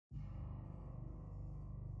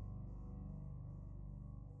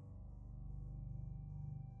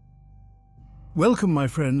Welcome, my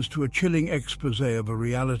friends, to a chilling exposé of a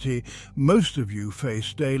reality most of you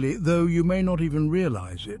face daily, though you may not even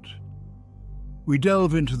realize it. We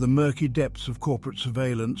delve into the murky depths of corporate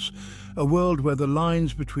surveillance, a world where the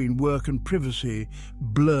lines between work and privacy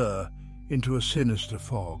blur into a sinister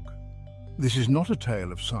fog. This is not a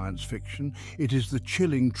tale of science fiction, it is the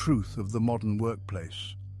chilling truth of the modern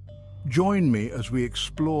workplace. Join me as we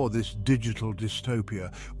explore this digital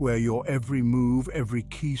dystopia where your every move, every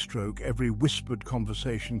keystroke, every whispered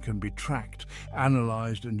conversation can be tracked,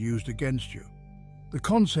 analyzed and used against you. The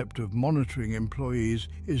concept of monitoring employees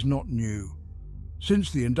is not new. Since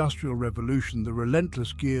the Industrial Revolution, the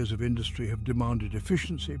relentless gears of industry have demanded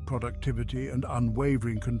efficiency, productivity and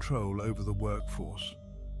unwavering control over the workforce.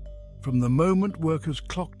 From the moment workers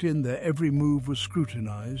clocked in, their every move was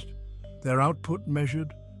scrutinized, their output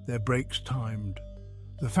measured, their breaks timed.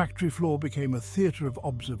 The factory floor became a theatre of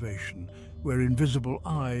observation, where invisible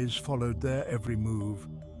eyes followed their every move.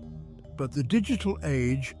 But the digital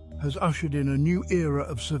age has ushered in a new era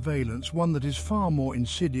of surveillance, one that is far more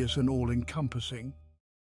insidious and all-encompassing.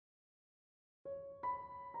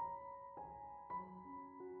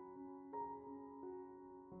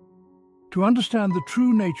 To understand the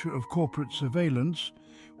true nature of corporate surveillance,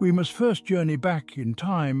 we must first journey back in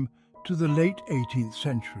time to the late 18th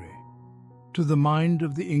century, to the mind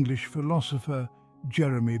of the English philosopher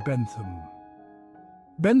Jeremy Bentham.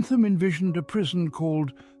 Bentham envisioned a prison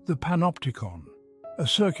called the panopticon, a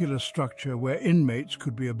circular structure where inmates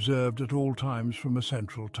could be observed at all times from a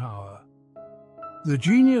central tower. The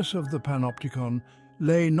genius of the panopticon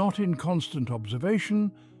lay not in constant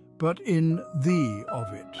observation, but in the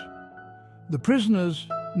of it. The prisoners,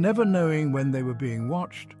 never knowing when they were being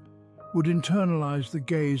watched, would internalize the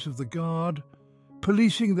gaze of the guard,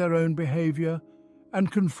 policing their own behavior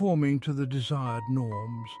and conforming to the desired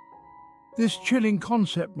norms. This chilling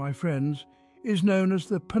concept, my friends, is known as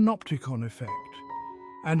the panopticon effect,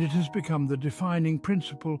 and it has become the defining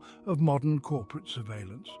principle of modern corporate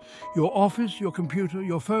surveillance. Your office, your computer,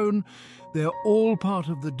 your phone, they're all part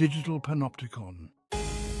of the digital panopticon.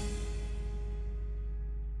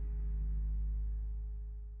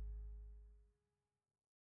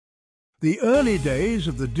 The early days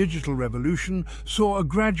of the digital revolution saw a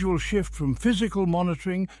gradual shift from physical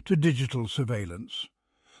monitoring to digital surveillance.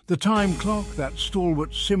 The time clock, that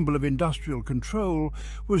stalwart symbol of industrial control,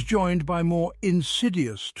 was joined by more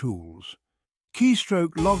insidious tools.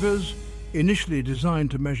 Keystroke loggers, initially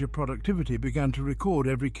designed to measure productivity, began to record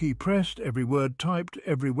every key pressed, every word typed,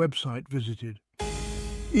 every website visited.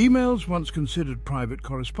 Emails, once considered private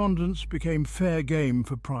correspondence, became fair game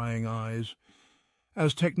for prying eyes.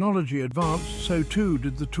 As technology advanced, so too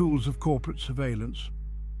did the tools of corporate surveillance.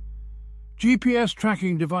 GPS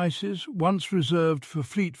tracking devices, once reserved for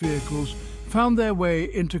fleet vehicles, found their way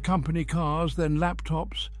into company cars, then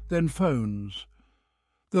laptops, then phones.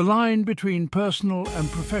 The line between personal and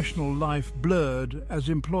professional life blurred as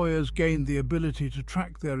employers gained the ability to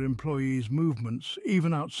track their employees' movements,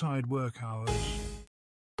 even outside work hours.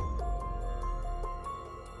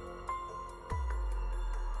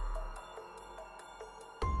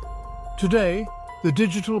 Today, the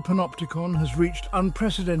digital panopticon has reached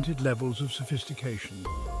unprecedented levels of sophistication.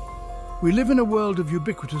 We live in a world of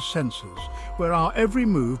ubiquitous sensors, where our every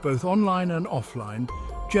move, both online and offline,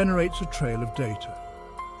 generates a trail of data.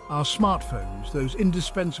 Our smartphones, those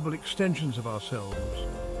indispensable extensions of ourselves,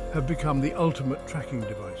 have become the ultimate tracking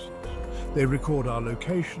devices. They record our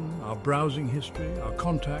location, our browsing history, our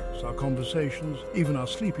contacts, our conversations, even our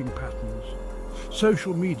sleeping patterns.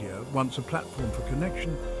 Social media, once a platform for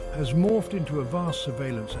connection, has morphed into a vast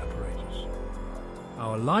surveillance apparatus.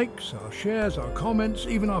 Our likes, our shares, our comments,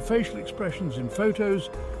 even our facial expressions in photos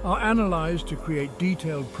are analyzed to create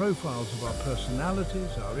detailed profiles of our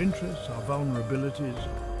personalities, our interests, our vulnerabilities.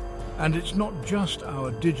 And it's not just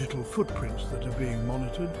our digital footprints that are being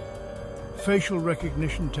monitored. Facial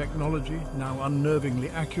recognition technology, now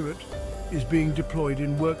unnervingly accurate, is being deployed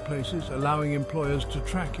in workplaces, allowing employers to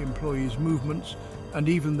track employees' movements and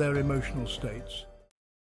even their emotional states.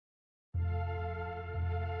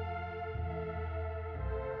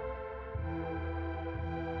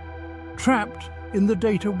 Trapped in the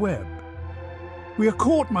data web. We are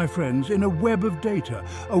caught, my friends, in a web of data,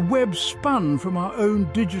 a web spun from our own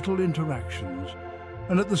digital interactions.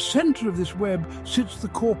 And at the center of this web sits the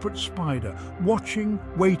corporate spider, watching,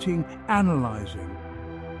 waiting, analyzing.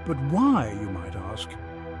 But why, you might ask,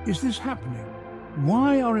 is this happening?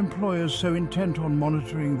 Why are employers so intent on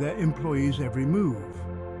monitoring their employees' every move?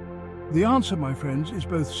 The answer, my friends, is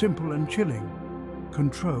both simple and chilling: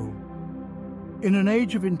 control. In an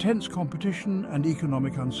age of intense competition and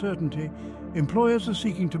economic uncertainty, employers are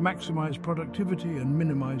seeking to maximize productivity and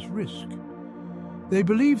minimize risk. They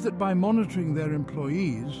believe that by monitoring their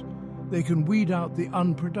employees, they can weed out the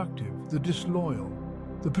unproductive, the disloyal,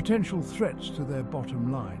 the potential threats to their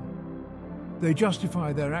bottom line. They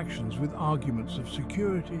justify their actions with arguments of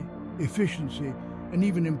security, efficiency, and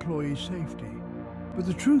even employee safety. But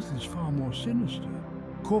the truth is far more sinister.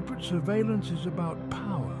 Corporate surveillance is about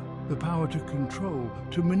power, the power to control,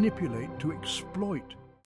 to manipulate, to exploit.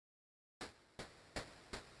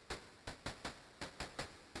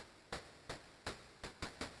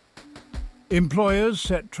 Employers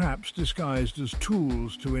set traps disguised as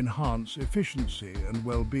tools to enhance efficiency and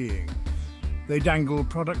well-being. They dangle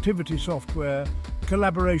productivity software,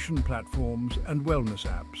 collaboration platforms, and wellness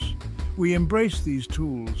apps. We embrace these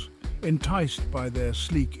tools, enticed by their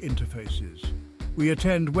sleek interfaces. We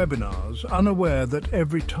attend webinars, unaware that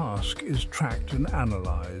every task is tracked and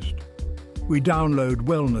analyzed. We download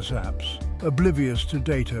wellness apps, oblivious to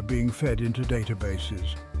data being fed into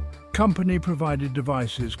databases. Company-provided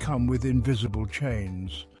devices come with invisible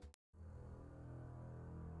chains.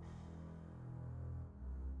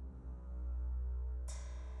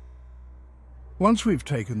 Once we've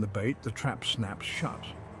taken the bait, the trap snaps shut.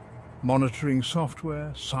 Monitoring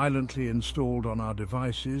software, silently installed on our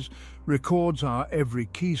devices, records our every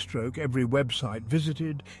keystroke, every website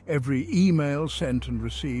visited, every email sent and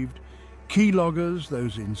received. Keyloggers,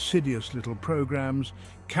 those insidious little programs,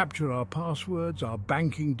 capture our passwords, our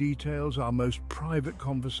banking details, our most private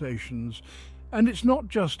conversations. And it's not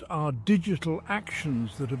just our digital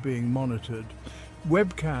actions that are being monitored.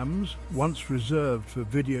 Webcams, once reserved for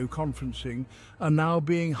video conferencing, are now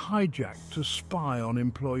being hijacked to spy on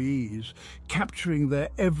employees, capturing their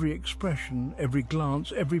every expression, every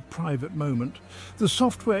glance, every private moment. The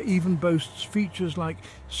software even boasts features like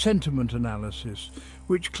sentiment analysis,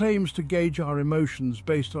 which claims to gauge our emotions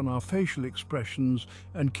based on our facial expressions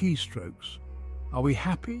and keystrokes. Are we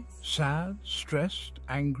happy, sad, stressed,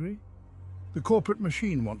 angry? The corporate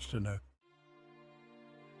machine wants to know.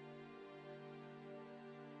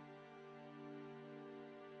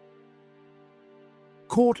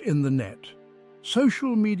 Caught in the net,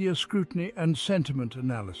 social media scrutiny and sentiment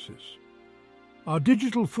analysis. Our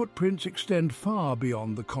digital footprints extend far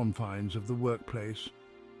beyond the confines of the workplace.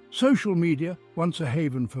 Social media, once a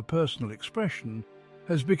haven for personal expression,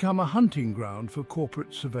 has become a hunting ground for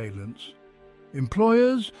corporate surveillance.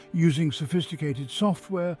 Employers, using sophisticated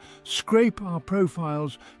software, scrape our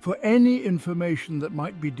profiles for any information that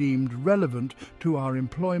might be deemed relevant to our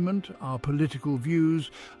employment, our political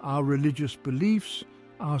views, our religious beliefs,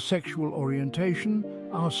 our sexual orientation,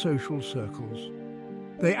 our social circles.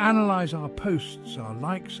 They analyze our posts, our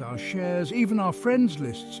likes, our shares, even our friends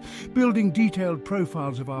lists, building detailed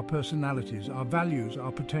profiles of our personalities, our values,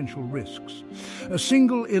 our potential risks. A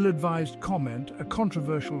single ill-advised comment, a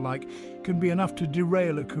controversial like, can be enough to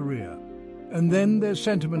derail a career. And then there's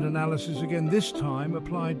sentiment analysis again, this time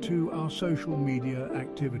applied to our social media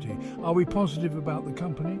activity. Are we positive about the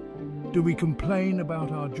company? Do we complain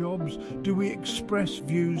about our jobs? Do we express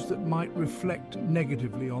views that might reflect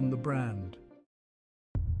negatively on the brand?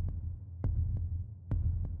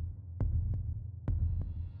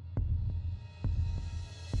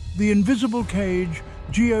 The invisible cage,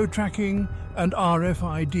 geo-tracking, and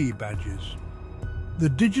RFID badges. The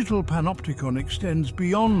digital panopticon extends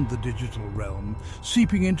beyond the digital realm,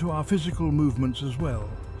 seeping into our physical movements as well.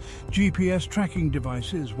 GPS tracking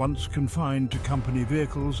devices, once confined to company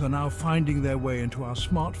vehicles, are now finding their way into our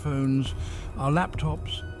smartphones, our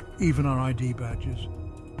laptops, even our ID badges.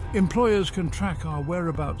 Employers can track our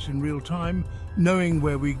whereabouts in real time, knowing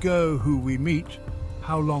where we go, who we meet,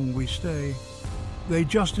 how long we stay. They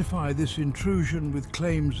justify this intrusion with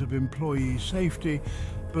claims of employee safety,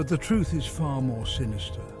 but the truth is far more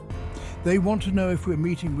sinister. They want to know if we're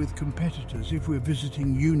meeting with competitors, if we're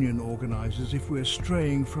visiting union organisers, if we're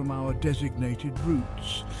straying from our designated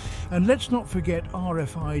routes. And let's not forget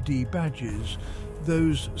RFID badges,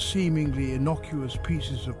 those seemingly innocuous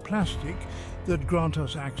pieces of plastic that grant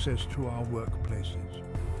us access to our workplaces.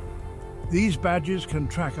 These badges can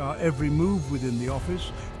track our every move within the office,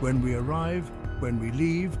 when we arrive, when we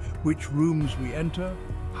leave, which rooms we enter,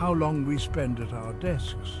 how long we spend at our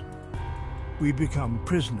desks. We become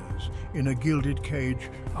prisoners in a gilded cage,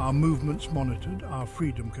 our movements monitored, our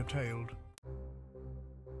freedom curtailed.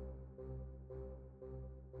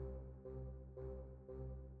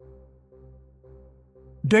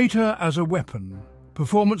 Data as a weapon,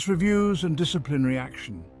 performance reviews and disciplinary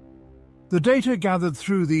action. The data gathered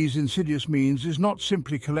through these insidious means is not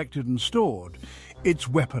simply collected and stored, it's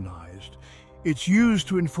weaponized. It's used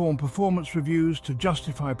to inform performance reviews, to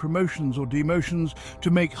justify promotions or demotions,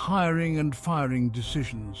 to make hiring and firing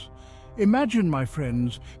decisions. Imagine, my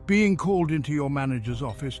friends, being called into your manager's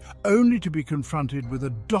office only to be confronted with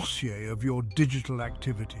a dossier of your digital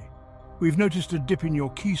activity. We've noticed a dip in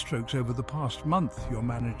your keystrokes over the past month, your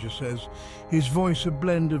manager says, his voice a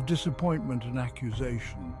blend of disappointment and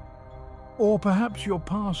accusation. Or perhaps you're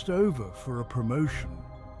passed over for a promotion,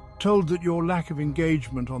 told that your lack of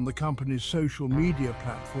engagement on the company's social media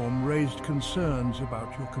platform raised concerns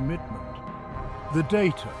about your commitment. The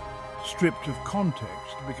data, stripped of context,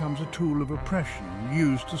 becomes a tool of oppression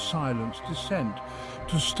used to silence dissent,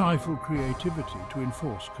 to stifle creativity, to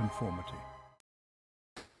enforce conformity.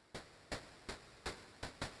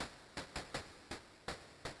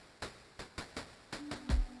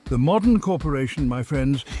 The modern corporation, my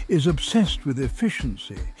friends, is obsessed with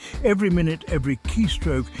efficiency. Every minute, every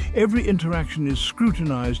keystroke, every interaction is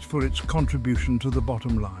scrutinized for its contribution to the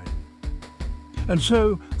bottom line. And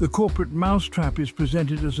so, the corporate mousetrap is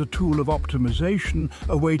presented as a tool of optimization,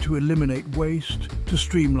 a way to eliminate waste, to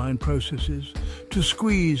streamline processes, to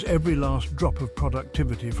squeeze every last drop of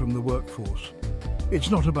productivity from the workforce.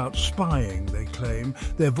 It's not about spying, they claim,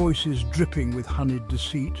 their voices dripping with honeyed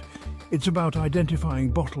deceit. It's about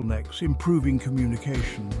identifying bottlenecks, improving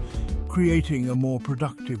communication, creating a more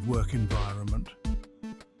productive work environment.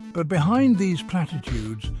 But behind these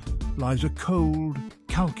platitudes lies a cold,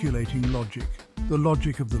 calculating logic, the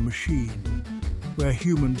logic of the machine, where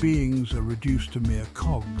human beings are reduced to mere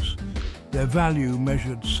cogs, their value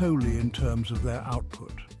measured solely in terms of their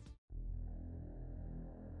output.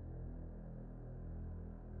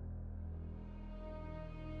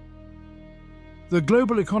 The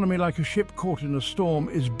global economy, like a ship caught in a storm,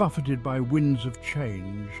 is buffeted by winds of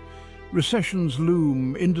change. Recessions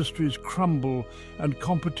loom, industries crumble, and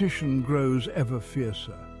competition grows ever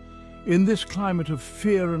fiercer. In this climate of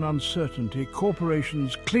fear and uncertainty,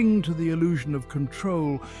 corporations cling to the illusion of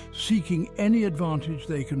control, seeking any advantage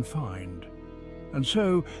they can find. And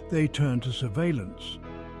so they turn to surveillance,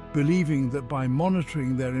 believing that by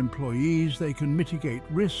monitoring their employees they can mitigate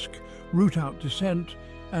risk, root out dissent,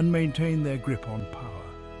 and maintain their grip on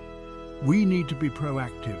power. We need to be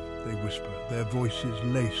proactive, they whisper, their voices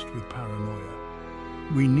laced with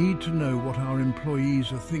paranoia. We need to know what our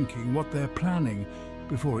employees are thinking, what they're planning,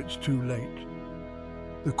 before it's too late.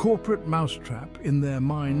 The corporate mousetrap in their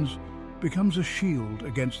minds becomes a shield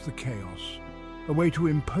against the chaos, a way to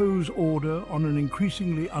impose order on an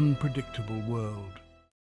increasingly unpredictable world.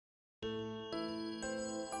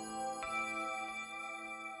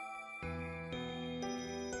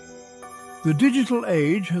 The digital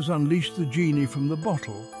age has unleashed the genie from the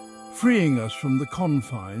bottle, freeing us from the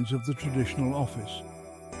confines of the traditional office.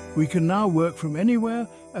 We can now work from anywhere,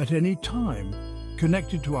 at any time,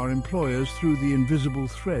 connected to our employers through the invisible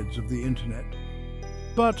threads of the internet.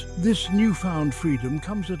 But this newfound freedom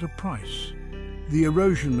comes at a price: the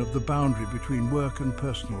erosion of the boundary between work and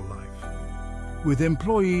personal life. With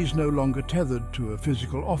employees no longer tethered to a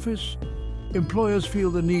physical office, employers feel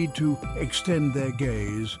the need to extend their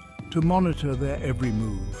gaze, to monitor their every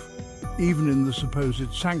move, even in the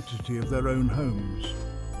supposed sanctity of their own homes.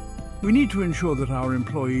 We need to ensure that our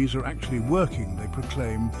employees are actually working, they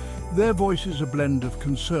proclaim. Their voice is a blend of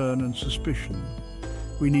concern and suspicion.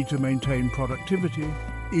 We need to maintain productivity,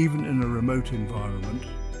 even in a remote environment.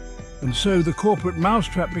 And so the corporate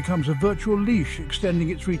mousetrap becomes a virtual leash,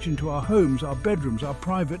 extending its reach into our homes, our bedrooms, our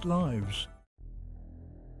private lives.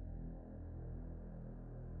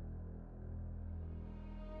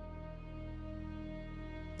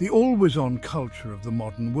 The always-on culture of the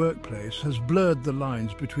modern workplace has blurred the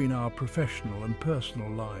lines between our professional and personal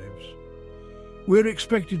lives. We're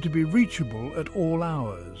expected to be reachable at all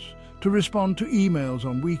hours, to respond to emails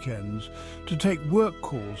on weekends, to take work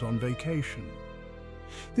calls on vacation.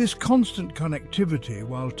 This constant connectivity,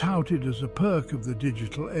 while touted as a perk of the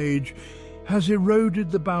digital age, has eroded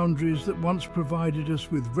the boundaries that once provided us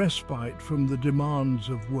with respite from the demands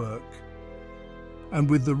of work. And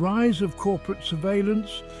with the rise of corporate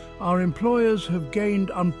surveillance, our employers have gained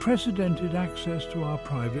unprecedented access to our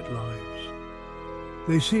private lives.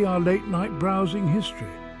 They see our late-night browsing history,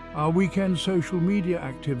 our weekend social media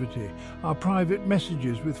activity, our private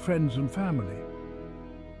messages with friends and family.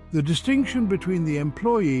 The distinction between the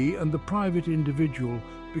employee and the private individual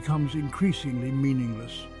becomes increasingly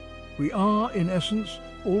meaningless. We are, in essence,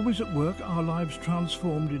 always at work, our lives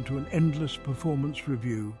transformed into an endless performance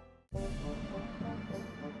review.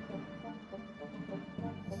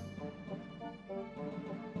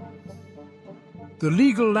 The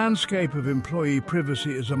legal landscape of employee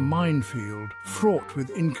privacy is a minefield fraught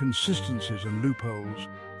with inconsistencies and loopholes.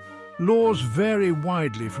 Laws vary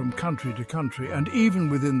widely from country to country, and even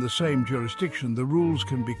within the same jurisdiction, the rules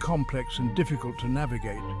can be complex and difficult to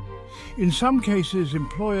navigate. In some cases,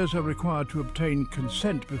 employers are required to obtain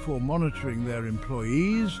consent before monitoring their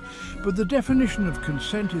employees, but the definition of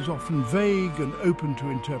consent is often vague and open to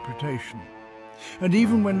interpretation. And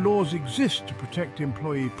even when laws exist to protect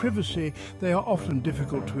employee privacy, they are often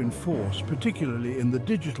difficult to enforce, particularly in the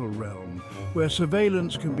digital realm, where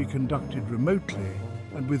surveillance can be conducted remotely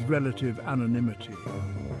and with relative anonymity.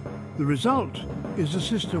 The result is a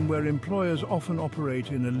system where employers often operate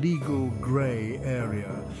in a legal grey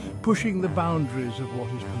area, pushing the boundaries of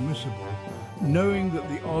what is permissible, knowing that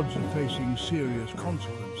the odds of facing serious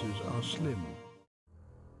consequences are slim.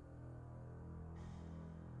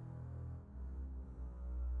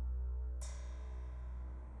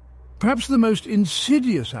 Perhaps the most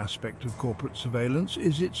insidious aspect of corporate surveillance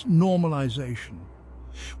is its normalization.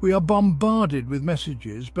 We are bombarded with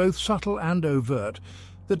messages, both subtle and overt,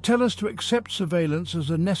 that tell us to accept surveillance as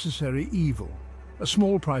a necessary evil, a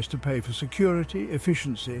small price to pay for security,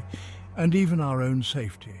 efficiency, and even our own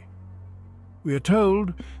safety. We are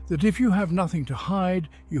told that if you have nothing to hide,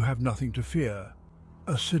 you have nothing to fear,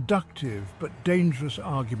 a seductive but dangerous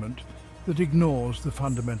argument that ignores the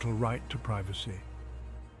fundamental right to privacy.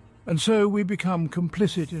 And so we become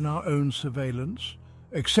complicit in our own surveillance,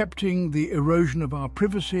 accepting the erosion of our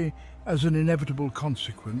privacy as an inevitable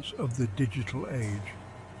consequence of the digital age.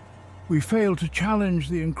 We fail to challenge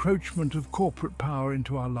the encroachment of corporate power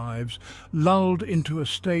into our lives, lulled into a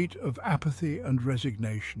state of apathy and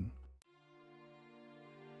resignation.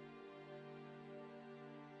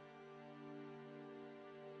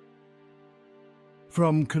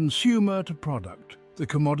 From consumer to product, the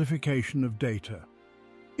commodification of data.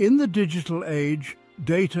 In the digital age,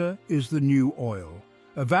 data is the new oil,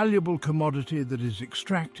 a valuable commodity that is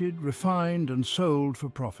extracted, refined and sold for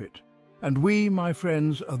profit. And we, my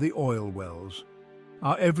friends, are the oil wells.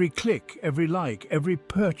 Our every click, every like, every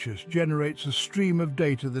purchase generates a stream of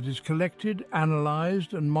data that is collected,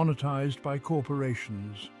 analyzed and monetized by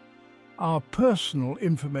corporations. Our personal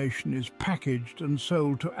information is packaged and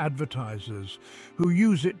sold to advertisers who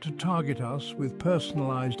use it to target us with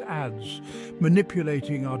personalized ads,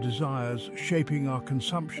 manipulating our desires, shaping our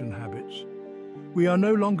consumption habits. We are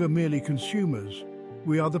no longer merely consumers.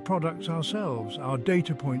 We are the products ourselves, our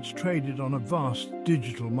data points traded on a vast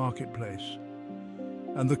digital marketplace.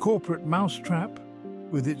 And the corporate mousetrap,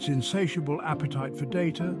 with its insatiable appetite for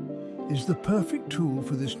data, is the perfect tool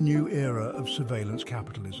for this new era of surveillance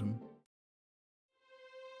capitalism.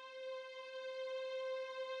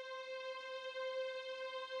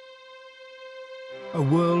 A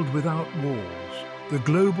world without walls, the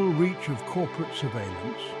global reach of corporate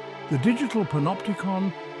surveillance. The digital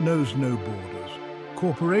panopticon knows no borders.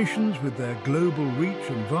 Corporations, with their global reach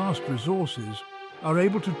and vast resources, are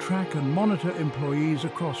able to track and monitor employees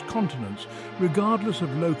across continents, regardless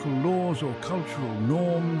of local laws or cultural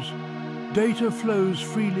norms. Data flows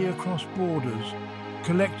freely across borders,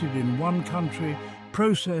 collected in one country,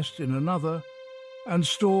 processed in another, and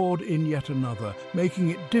stored in yet another,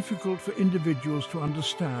 making it difficult for individuals to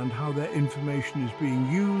understand how their information is being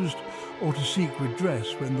used or to seek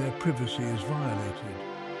redress when their privacy is violated.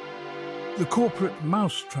 The corporate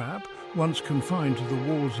mousetrap, once confined to the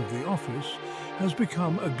walls of the office, has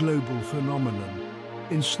become a global phenomenon,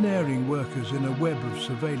 ensnaring workers in a web of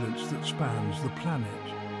surveillance that spans the planet.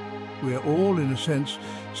 We are all, in a sense,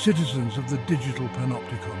 citizens of the digital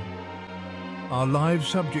panopticon. Our lives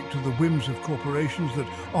subject to the whims of corporations that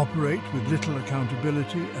operate with little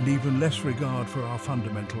accountability and even less regard for our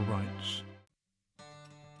fundamental rights.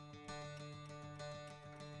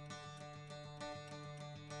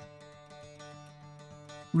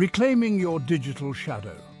 Reclaiming your digital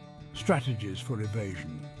shadow. Strategies for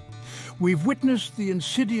evasion. We've witnessed the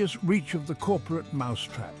insidious reach of the corporate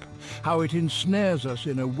mousetrap, how it ensnares us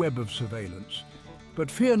in a web of surveillance. But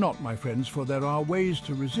fear not, my friends, for there are ways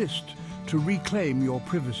to resist, to reclaim your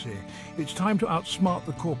privacy. It's time to outsmart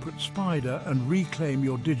the corporate spider and reclaim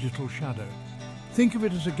your digital shadow. Think of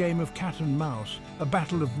it as a game of cat and mouse, a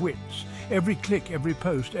battle of wits. Every click, every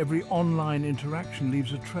post, every online interaction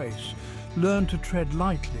leaves a trace. Learn to tread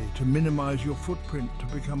lightly, to minimize your footprint, to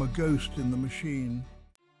become a ghost in the machine.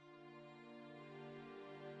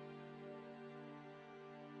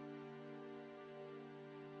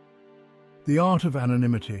 The art of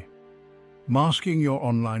anonymity. Masking your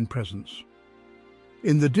online presence.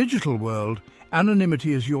 In the digital world,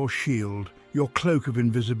 anonymity is your shield, your cloak of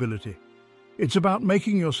invisibility. It's about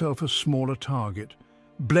making yourself a smaller target,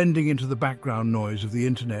 blending into the background noise of the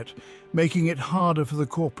internet, making it harder for the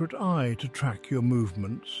corporate eye to track your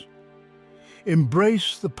movements.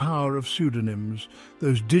 Embrace the power of pseudonyms,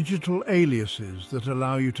 those digital aliases that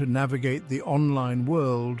allow you to navigate the online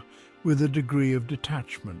world with a degree of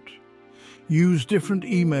detachment. Use different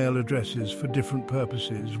email addresses for different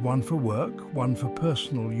purposes, one for work, one for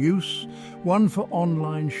personal use, one for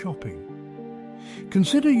online shopping.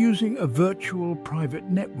 Consider using a virtual private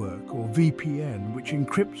network or VPN which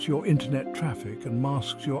encrypts your internet traffic and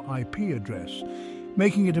masks your IP address,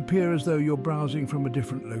 making it appear as though you're browsing from a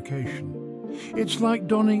different location. It's like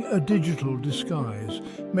donning a digital disguise,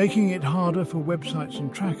 making it harder for websites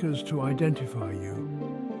and trackers to identify you.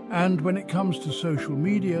 And when it comes to social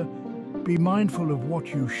media, be mindful of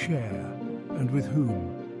what you share and with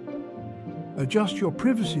whom. Adjust your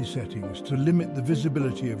privacy settings to limit the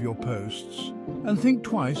visibility of your posts, and think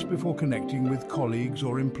twice before connecting with colleagues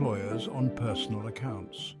or employers on personal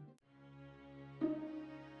accounts.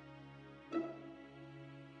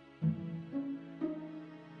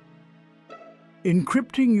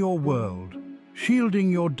 Encrypting your world,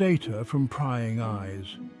 shielding your data from prying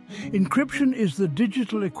eyes. Encryption is the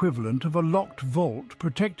digital equivalent of a locked vault,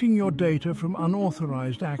 protecting your data from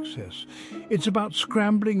unauthorized access. It's about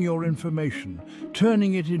scrambling your information,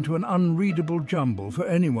 turning it into an unreadable jumble for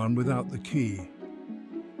anyone without the key.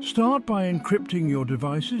 Start by encrypting your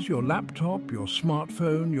devices, your laptop, your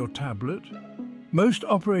smartphone, your tablet. Most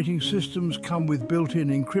operating systems come with built-in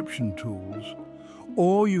encryption tools,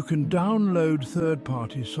 or you can download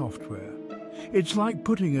third-party software. It's like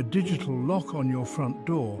putting a digital lock on your front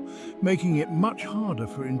door, making it much harder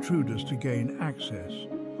for intruders to gain access.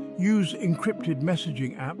 Use encrypted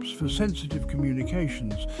messaging apps for sensitive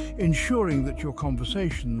communications, ensuring that your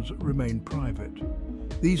conversations remain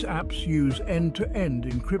private. These apps use end-to-end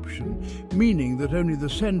encryption, meaning that only the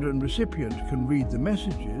sender and recipient can read the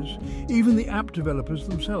messages. Even the app developers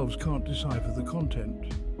themselves can't decipher the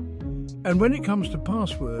content. And when it comes to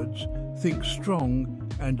passwords, think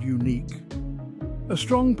strong and unique. A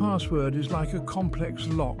strong password is like a complex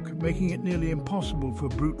lock, making it nearly impossible for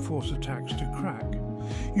brute force attacks to crack.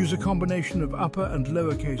 Use a combination of upper and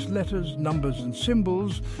lowercase letters, numbers and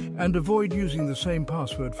symbols, and avoid using the same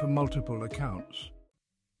password for multiple accounts.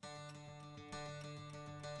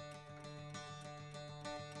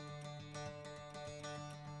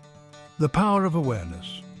 The power of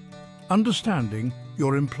awareness. Understanding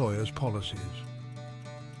your employer's policies.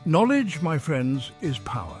 Knowledge, my friends, is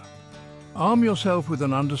power. Arm yourself with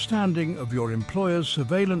an understanding of your employer's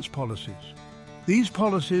surveillance policies. These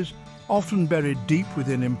policies, often buried deep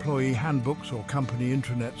within employee handbooks or company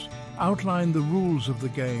intranets, outline the rules of the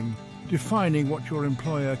game, defining what your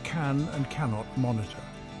employer can and cannot monitor.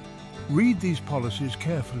 Read these policies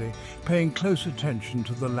carefully, paying close attention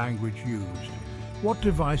to the language used. What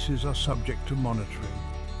devices are subject to monitoring?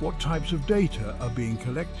 What types of data are being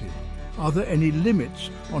collected? Are there any limits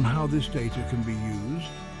on how this data can be used?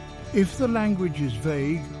 If the language is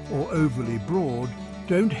vague or overly broad,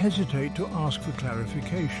 don't hesitate to ask for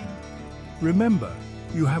clarification. Remember,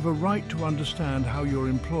 you have a right to understand how your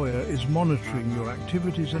employer is monitoring your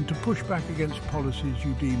activities and to push back against policies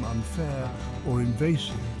you deem unfair or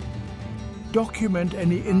invasive. Document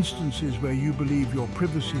any instances where you believe your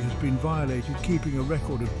privacy has been violated, keeping a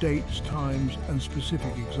record of dates, times, and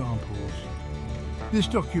specific examples. This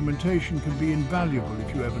documentation can be invaluable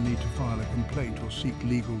if you ever need to file a complaint or seek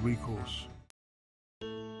legal recourse.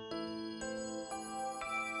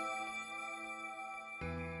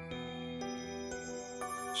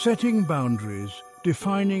 Setting boundaries,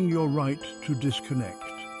 defining your right to disconnect.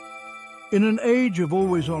 In an age of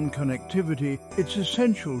always-on connectivity, it's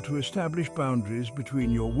essential to establish boundaries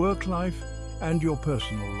between your work life and your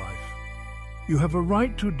personal life. You have a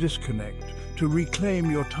right to disconnect, to reclaim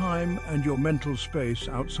your time and your mental space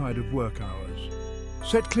outside of work hours.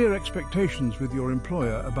 Set clear expectations with your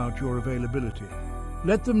employer about your availability.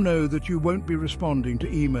 Let them know that you won't be responding to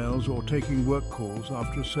emails or taking work calls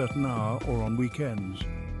after a certain hour or on weekends.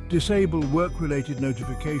 Disable work-related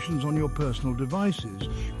notifications on your personal devices,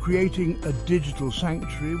 creating a digital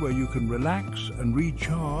sanctuary where you can relax and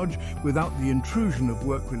recharge without the intrusion of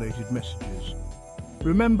work-related messages.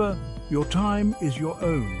 Remember, your time is your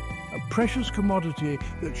own, a precious commodity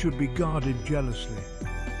that should be guarded jealously.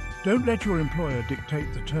 Don't let your employer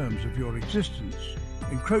dictate the terms of your existence,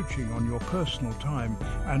 encroaching on your personal time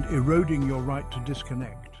and eroding your right to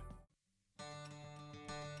disconnect.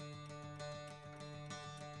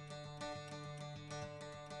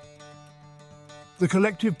 The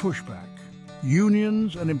collective pushback,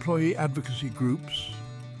 unions and employee advocacy groups.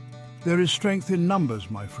 There is strength in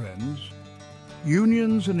numbers, my friends.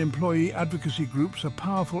 Unions and employee advocacy groups are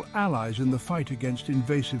powerful allies in the fight against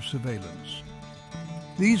invasive surveillance.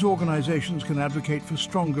 These organizations can advocate for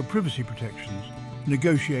stronger privacy protections,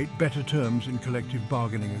 negotiate better terms in collective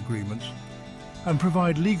bargaining agreements, and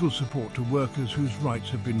provide legal support to workers whose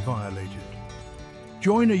rights have been violated.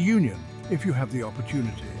 Join a union if you have the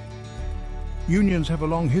opportunity. Unions have a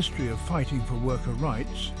long history of fighting for worker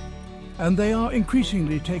rights, and they are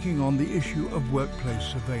increasingly taking on the issue of workplace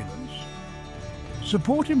surveillance.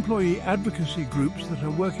 Support employee advocacy groups that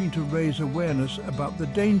are working to raise awareness about the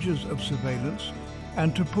dangers of surveillance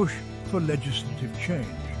and to push for legislative change.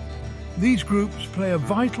 These groups play a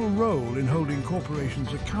vital role in holding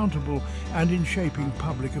corporations accountable and in shaping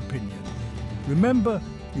public opinion. Remember,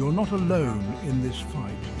 you're not alone in this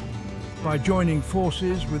fight. By joining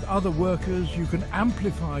forces with other workers, you can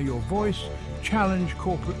amplify your voice, challenge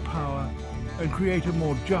corporate power, and create a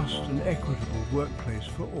more just and equitable workplace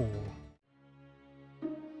for all.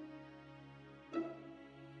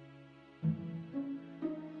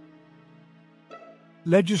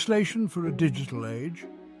 Legislation for a digital age,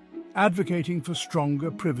 advocating for stronger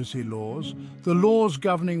privacy laws. The laws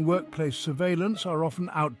governing workplace surveillance are often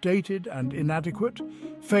outdated and inadequate,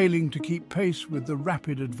 failing to keep pace with the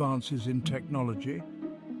rapid advances in technology.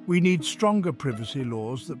 We need stronger privacy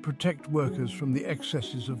laws that protect workers from the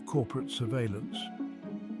excesses of corporate surveillance.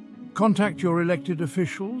 Contact your elected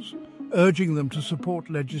officials, urging them to support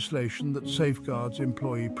legislation that safeguards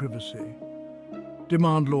employee privacy.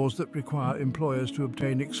 Demand laws that require employers to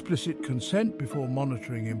obtain explicit consent before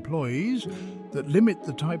monitoring employees, that limit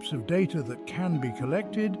the types of data that can be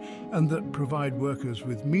collected, and that provide workers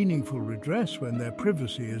with meaningful redress when their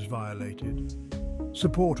privacy is violated.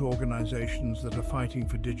 Support organizations that are fighting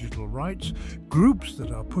for digital rights, groups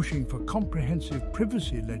that are pushing for comprehensive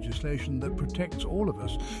privacy legislation that protects all of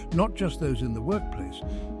us, not just those in the workplace.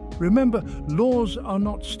 Remember, laws are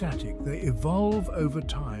not static. They evolve over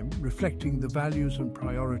time, reflecting the values and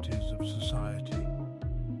priorities of society.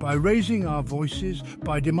 By raising our voices,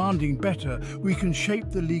 by demanding better, we can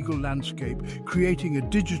shape the legal landscape, creating a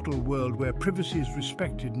digital world where privacy is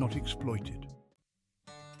respected, not exploited.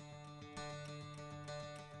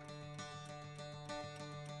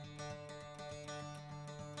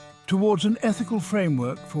 Towards an ethical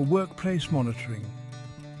framework for workplace monitoring.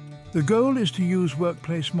 The goal is to use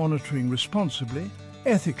workplace monitoring responsibly,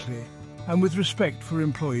 ethically, and with respect for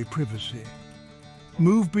employee privacy.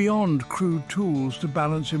 Move beyond crude tools to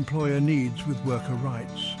balance employer needs with worker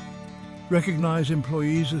rights. Recognize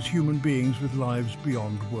employees as human beings with lives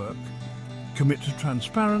beyond work. Commit to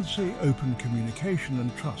transparency, open communication,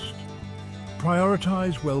 and trust.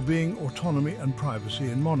 Prioritize well-being, autonomy, and privacy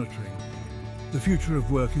in monitoring. The future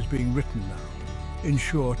of work is being written now.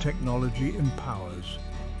 Ensure technology empowers,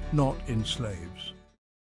 not enslaves.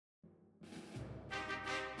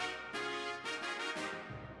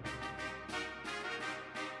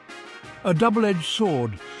 A double-edged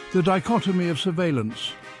sword, the dichotomy of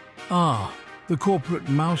surveillance. The corporate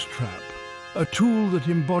mousetrap, a tool that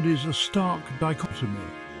embodies a stark dichotomy,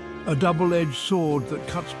 a double-edged sword that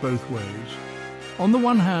cuts both ways. On the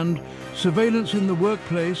one hand, surveillance in the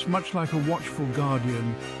workplace, much like a watchful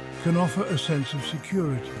guardian, can offer a sense of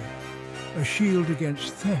security, a shield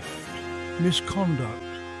against theft, misconduct,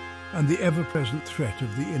 and the ever-present threat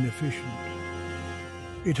of the inefficient.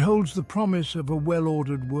 It holds the promise of a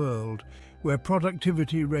well-ordered world where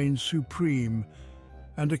productivity reigns supreme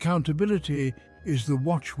and accountability is the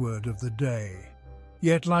watchword of the day.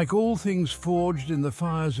 Yet, like all things forged in the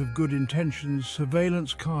fires of good intentions,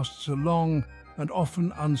 surveillance casts a long and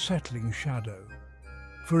often unsettling shadow.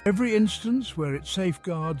 For every instance where it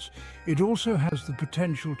safeguards, it also has the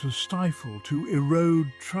potential to stifle, to erode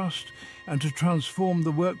trust, and to transform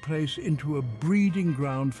the workplace into a breeding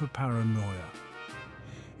ground for paranoia.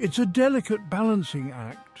 It's a delicate balancing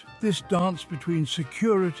act, this dance between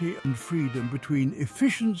security and freedom, between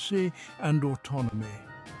efficiency and autonomy.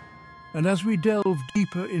 And as we delve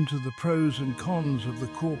deeper into the pros and cons of the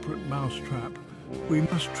corporate mousetrap, we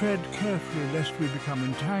must tread carefully lest we become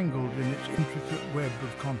entangled in its intricate web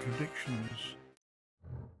of contradictions.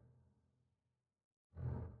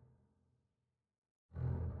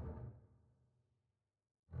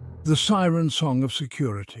 The siren song of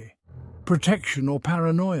security. Protection or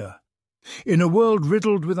paranoia. In a world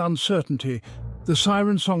riddled with uncertainty, the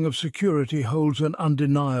siren song of security holds an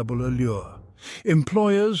undeniable allure.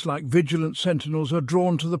 Employers, like vigilant sentinels, are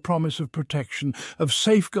drawn to the promise of protection, of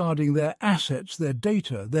safeguarding their assets, their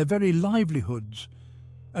data, their very livelihoods.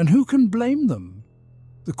 And who can blame them?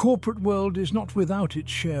 The corporate world is not without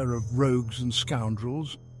its share of rogues and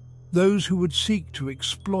scoundrels, those who would seek to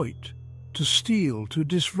exploit, to steal, to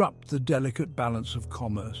disrupt the delicate balance of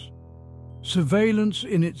commerce. Surveillance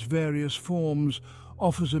in its various forms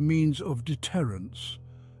offers a means of deterrence,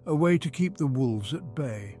 a way to keep the wolves at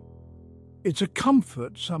bay. It's a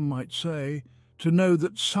comfort, some might say, to know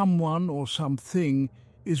that someone or something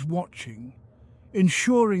is watching,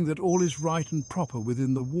 ensuring that all is right and proper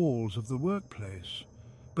within the walls of the workplace.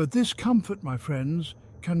 But this comfort, my friends,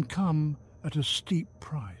 can come at a steep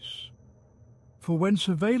price. For when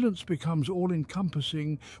surveillance becomes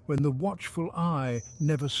all-encompassing, when the watchful eye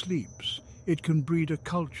never sleeps, it can breed a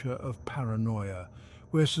culture of paranoia,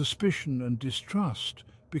 where suspicion and distrust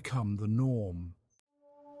become the norm.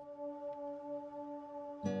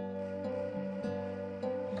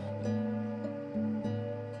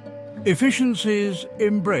 Efficiencies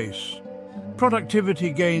embrace. Productivity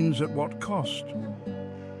gains at what cost?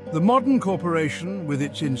 The modern corporation, with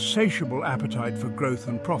its insatiable appetite for growth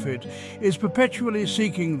and profit, is perpetually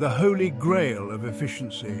seeking the holy grail of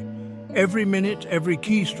efficiency. Every minute, every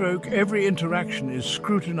keystroke, every interaction is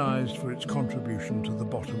scrutinized for its contribution to the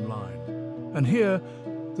bottom line. And here,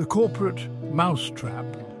 the corporate mousetrap,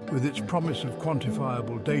 with its promise of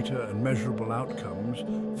quantifiable data and measurable outcomes,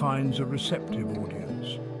 finds a receptive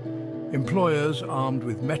audience. Employers, armed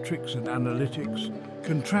with metrics and analytics,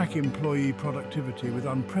 can track employee productivity with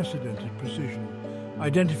unprecedented precision,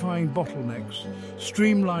 identifying bottlenecks,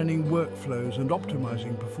 streamlining workflows and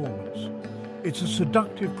optimizing performance. It's a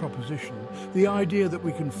seductive proposition, the idea that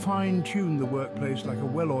we can fine-tune the workplace like a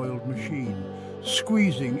well-oiled machine,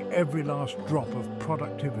 squeezing every last drop of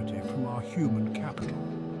productivity from our human capital.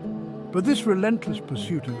 But this relentless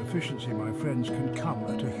pursuit of efficiency, my friends, can come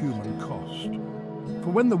at a human cost. For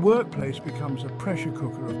when the workplace becomes a pressure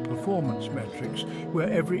cooker of performance metrics where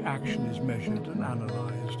every action is measured and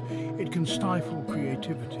analysed, it can stifle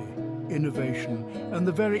creativity, innovation, and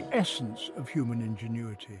the very essence of human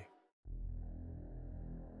ingenuity.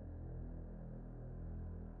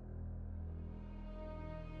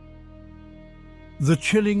 The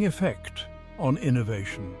chilling effect on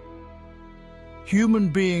innovation. Human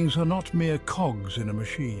beings are not mere cogs in a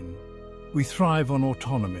machine. We thrive on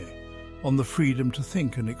autonomy, on the freedom to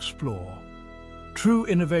think and explore. True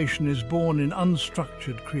innovation is born in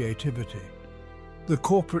unstructured creativity. The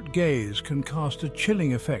corporate gaze can cast a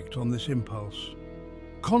chilling effect on this impulse.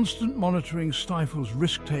 Constant monitoring stifles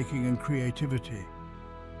risk-taking and creativity.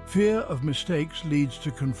 Fear of mistakes leads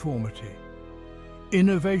to conformity.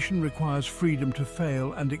 Innovation requires freedom to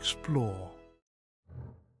fail and explore.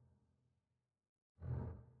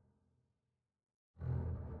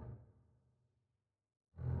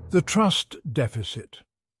 The trust deficit.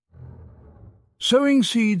 Sowing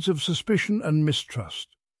seeds of suspicion and mistrust.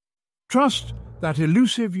 Trust, that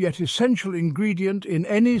elusive yet essential ingredient in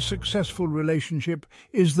any successful relationship,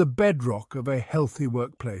 is the bedrock of a healthy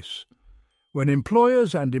workplace. When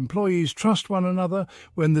employers and employees trust one another,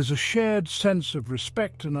 when there's a shared sense of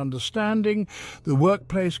respect and understanding, the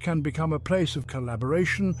workplace can become a place of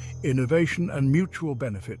collaboration, innovation, and mutual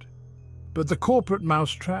benefit. But the corporate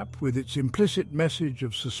mousetrap, with its implicit message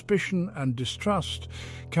of suspicion and distrust,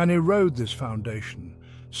 can erode this foundation,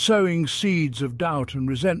 sowing seeds of doubt and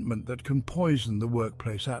resentment that can poison the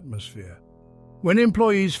workplace atmosphere. When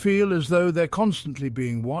employees feel as though they're constantly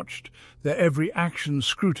being watched, their every action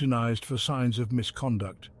scrutinized for signs of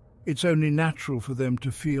misconduct, it's only natural for them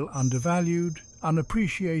to feel undervalued,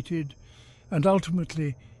 unappreciated, and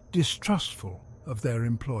ultimately distrustful of their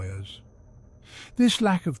employers. This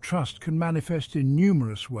lack of trust can manifest in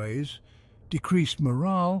numerous ways: decreased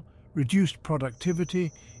morale, reduced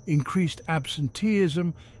productivity, increased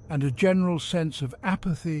absenteeism, and a general sense of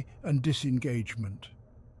apathy and disengagement.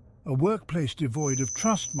 A workplace devoid of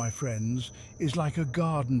trust, my friends, is like a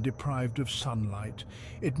garden deprived of sunlight.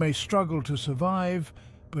 It may struggle to survive,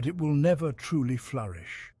 but it will never truly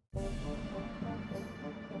flourish.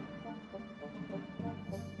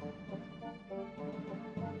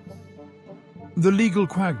 The legal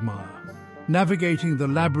quagmire, navigating the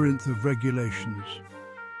labyrinth of regulations.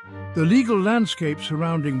 The legal landscape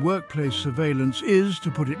surrounding workplace surveillance is, to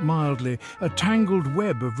put it mildly, a tangled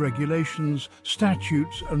web of regulations,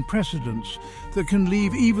 statutes and precedents that can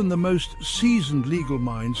leave even the most seasoned legal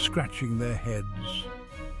minds scratching their heads.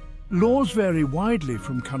 Laws vary widely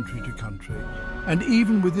from country to country, and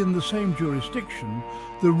even within the same jurisdiction,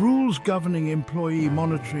 the rules governing employee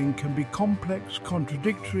monitoring can be complex,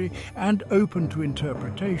 contradictory, and open to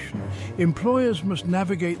interpretation. Employers must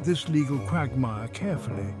navigate this legal quagmire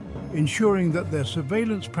carefully, ensuring that their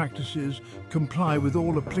surveillance practices comply with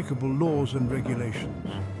all applicable laws and regulations.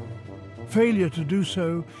 Failure to do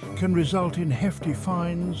so can result in hefty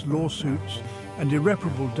fines, lawsuits, and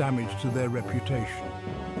irreparable damage to their reputation.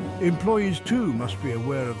 Employees too must be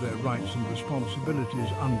aware of their rights and responsibilities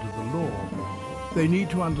under the law. They need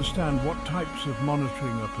to understand what types of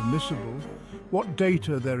monitoring are permissible, what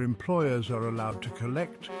data their employers are allowed to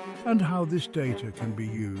collect, and how this data can be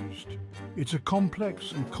used. It's a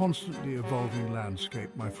complex and constantly evolving landscape,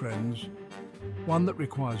 my friends, one that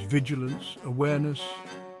requires vigilance, awareness,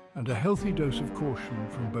 and a healthy dose of caution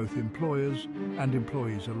from both employers and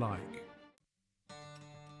employees alike.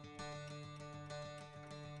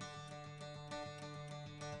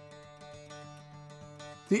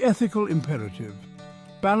 The ethical imperative,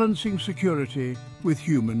 balancing security with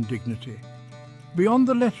human dignity. Beyond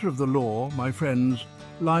the letter of the law, my friends,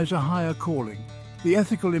 lies a higher calling, the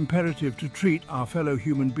ethical imperative to treat our fellow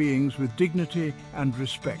human beings with dignity and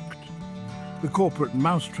respect. The corporate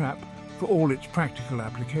mousetrap, for all its practical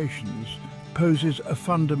applications, poses a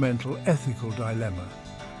fundamental ethical dilemma.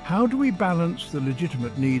 How do we balance the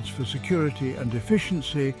legitimate needs for security and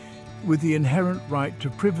efficiency with the inherent right to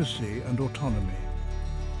privacy and autonomy?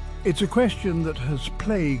 It's a question that has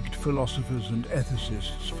plagued philosophers and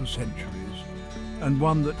ethicists for centuries, and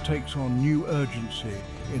one that takes on new urgency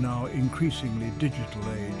in our increasingly digital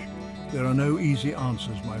age. There are no easy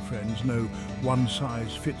answers, my friends, no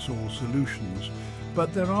one-size-fits-all solutions,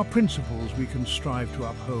 but there are principles we can strive to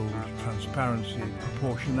uphold: transparency,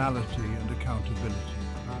 proportionality, and accountability.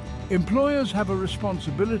 Employers have a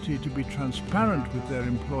responsibility to be transparent with their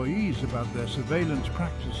employees about their surveillance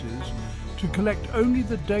practices, to collect only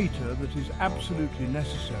the data that is absolutely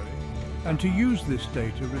necessary, and to use this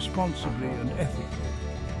data responsibly and ethically.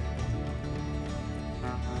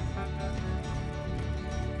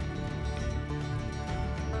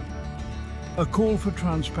 A call for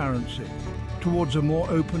transparency towards a more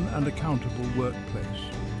open and accountable workplace.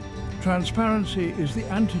 Transparency is the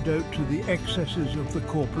antidote to the excesses of the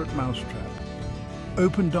corporate mousetrap.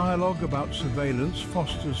 Open dialogue about surveillance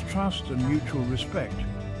fosters trust and mutual respect.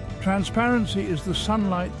 Transparency is the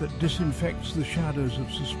sunlight that disinfects the shadows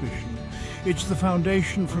of suspicion. It's the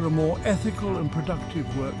foundation for a more ethical and productive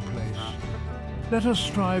workplace. Let us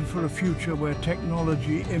strive for a future where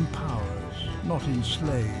technology empowers, not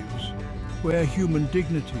enslaves, where human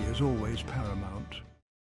dignity is always paramount.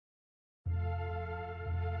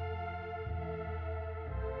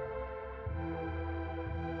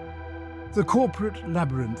 The corporate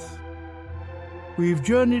labyrinth. We've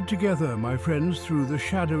journeyed together, my friends, through the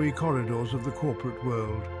shadowy corridors of the corporate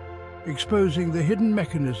world, exposing the hidden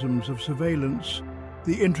mechanisms of surveillance,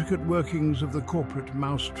 the intricate workings of the corporate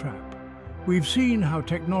mousetrap. We've seen how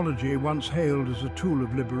technology, once hailed as a tool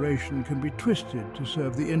of liberation, can be twisted to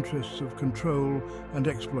serve the interests of control and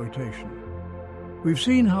exploitation. We've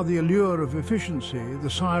seen how the allure of efficiency, the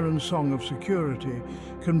siren song of security,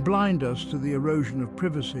 can blind us to the erosion of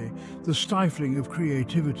privacy, the stifling of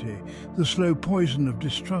creativity, the slow poison of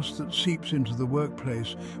distrust that seeps into the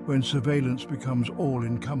workplace when surveillance becomes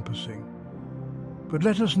all-encompassing. But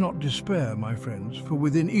let us not despair, my friends, for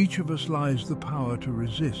within each of us lies the power to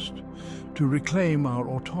resist, to reclaim our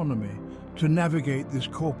autonomy, to navigate this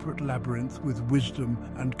corporate labyrinth with wisdom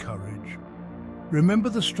and courage. Remember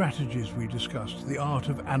the strategies we discussed: the art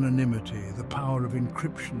of anonymity, the power of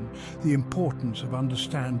encryption, the importance of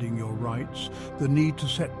understanding your rights, the need to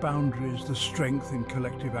set boundaries, the strength in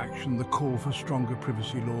collective action, the call for stronger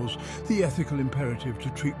privacy laws, the ethical imperative to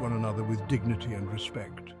treat one another with dignity and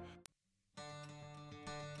respect.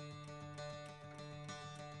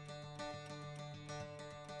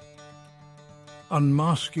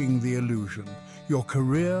 Unmasking the illusion, your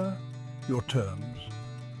career, your terms.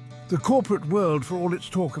 The corporate world, for all its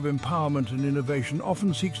talk of empowerment and innovation,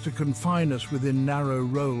 often seeks to confine us within narrow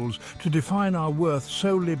roles, to define our worth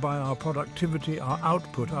solely by our productivity, our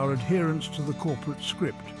output, our adherence to the corporate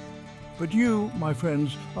script. But you, my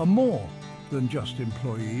friends, are more than just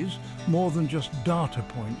employees, more than just data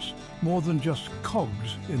points, more than just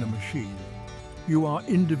cogs in a machine. You are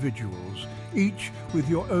individuals, each with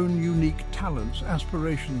your own unique talents,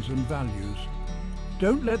 aspirations and values.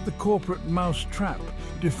 Don't let the corporate mousetrap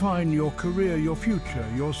define your career, your future,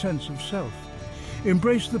 your sense of self.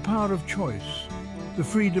 Embrace the power of choice, the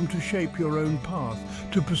freedom to shape your own path,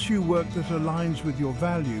 to pursue work that aligns with your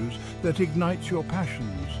values, that ignites your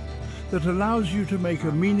passions, that allows you to make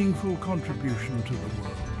a meaningful contribution to the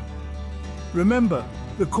world. Remember,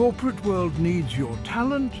 the corporate world needs your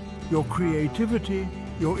talent, your creativity,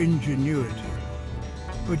 your ingenuity.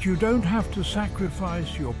 But you don't have to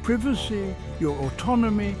sacrifice your privacy, your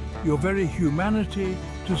autonomy, your very humanity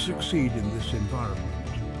to succeed in this environment.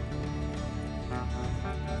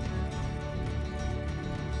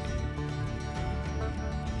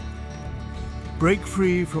 Break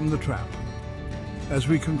free from the trap. As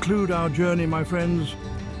we conclude our journey, my friends,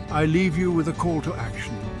 I leave you with a call to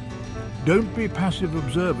action. Don't be passive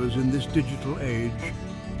observers in this digital age,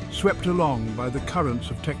 swept along by the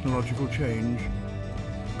currents of technological change.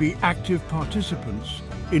 Be active participants,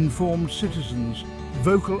 informed citizens,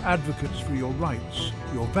 vocal advocates for your rights,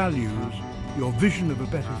 your values, your vision of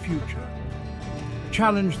a better future.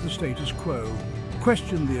 Challenge the status quo,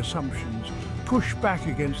 question the assumptions, push back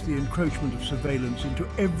against the encroachment of surveillance into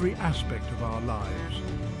every aspect of our lives.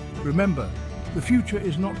 Remember, the future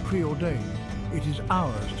is not preordained, it is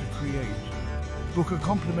ours to create. Book a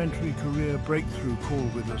complimentary career breakthrough call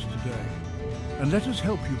with us today, and let us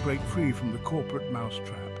help you break free from the corporate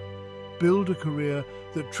mousetrap. Build a career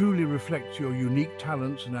that truly reflects your unique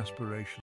talents and aspirations.